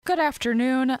Good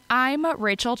afternoon, I'm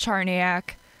Rachel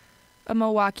Charniak. A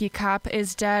Milwaukee cop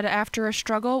is dead after a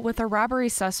struggle with a robbery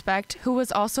suspect who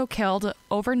was also killed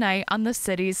overnight on the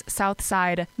city's south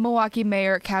side. Milwaukee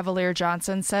Mayor Cavalier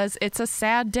Johnson says it's a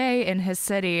sad day in his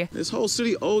city. This whole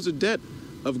city owes a debt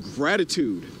of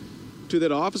gratitude to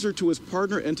that officer, to his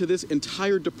partner, and to this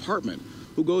entire department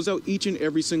who goes out each and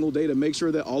every single day to make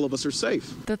sure that all of us are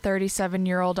safe. The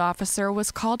 37-year-old officer was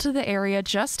called to the area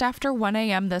just after 1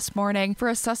 a.m. this morning for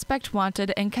a suspect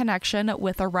wanted in connection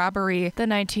with a robbery. The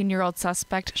 19-year-old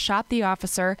suspect shot the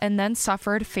officer and then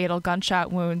suffered fatal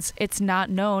gunshot wounds. It's not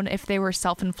known if they were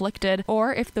self-inflicted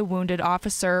or if the wounded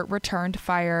officer returned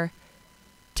fire.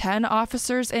 10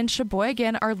 officers in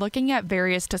Sheboygan are looking at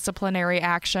various disciplinary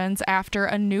actions after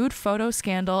a nude photo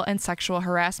scandal and sexual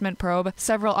harassment probe.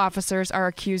 Several officers are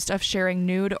accused of sharing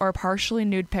nude or partially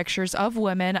nude pictures of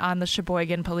women on the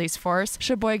Sheboygan police force.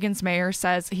 Sheboygan's mayor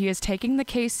says he is taking the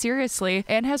case seriously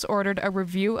and has ordered a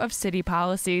review of city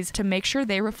policies to make sure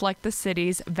they reflect the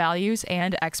city's values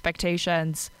and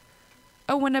expectations.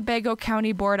 A Winnebago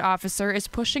County Board officer is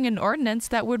pushing an ordinance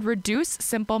that would reduce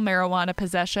simple marijuana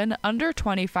possession under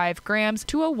 25 grams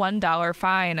to a $1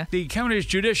 fine. The county's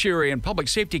Judiciary and Public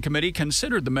Safety Committee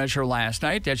considered the measure last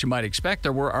night. As you might expect,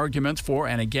 there were arguments for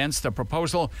and against the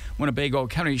proposal. Winnebago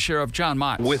County Sheriff John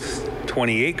Mott. With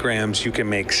 28 grams, you can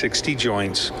make 60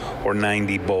 joints or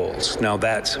 90 bowls. Now,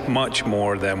 that's much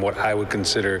more than what I would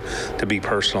consider to be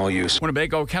personal use.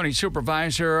 Winnebago County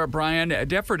Supervisor Brian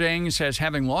Deferding says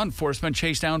having law enforcement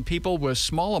chase down people with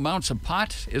small amounts of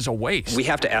pot is a waste. We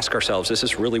have to ask ourselves, is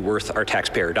this really worth our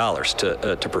taxpayer dollars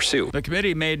to pursue? The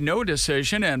committee made no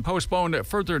decision and postponed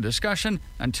further discussion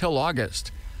until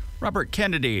August. Robert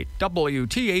Kennedy,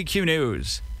 WTAQ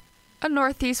News. A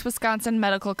Northeast Wisconsin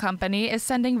medical company is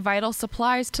sending vital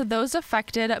supplies to those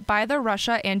affected by the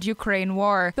Russia and Ukraine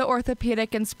war. The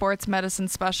orthopedic and sports medicine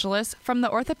specialists from the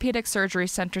Orthopedic Surgery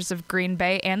Centers of Green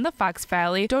Bay and the Fox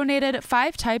Valley donated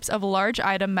 5 types of large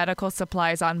item medical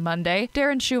supplies on Monday.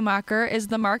 Darren Schumacher is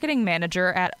the marketing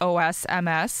manager at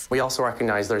OSMS. We also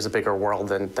recognize there's a bigger world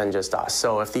than just us.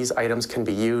 So if these items can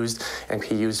be used and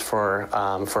be used for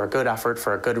a good effort,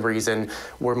 for a good reason,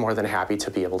 we're more than happy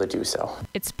to be able to do so.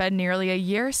 It's been nearly a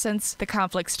year since the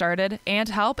conflict started, and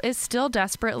help is still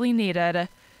desperately needed.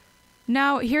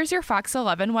 Now, here's your Fox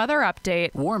 11 weather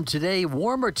update. Warm today,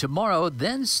 warmer tomorrow,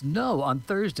 then snow on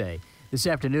Thursday. This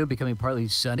afternoon becoming partly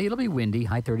sunny. It'll be windy,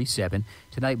 high 37.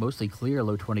 Tonight mostly clear,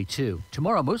 low 22.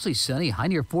 Tomorrow mostly sunny, high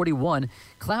near 41.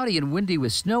 Cloudy and windy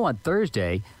with snow on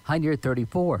Thursday, high near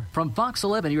 34. From Fox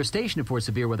 11, your station for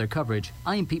severe weather coverage,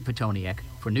 I'm Pete Petoniak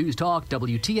for News Talk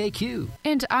WTAQ.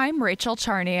 And I'm Rachel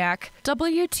Charniak,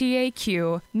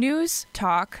 WTAQ News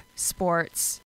Talk Sports.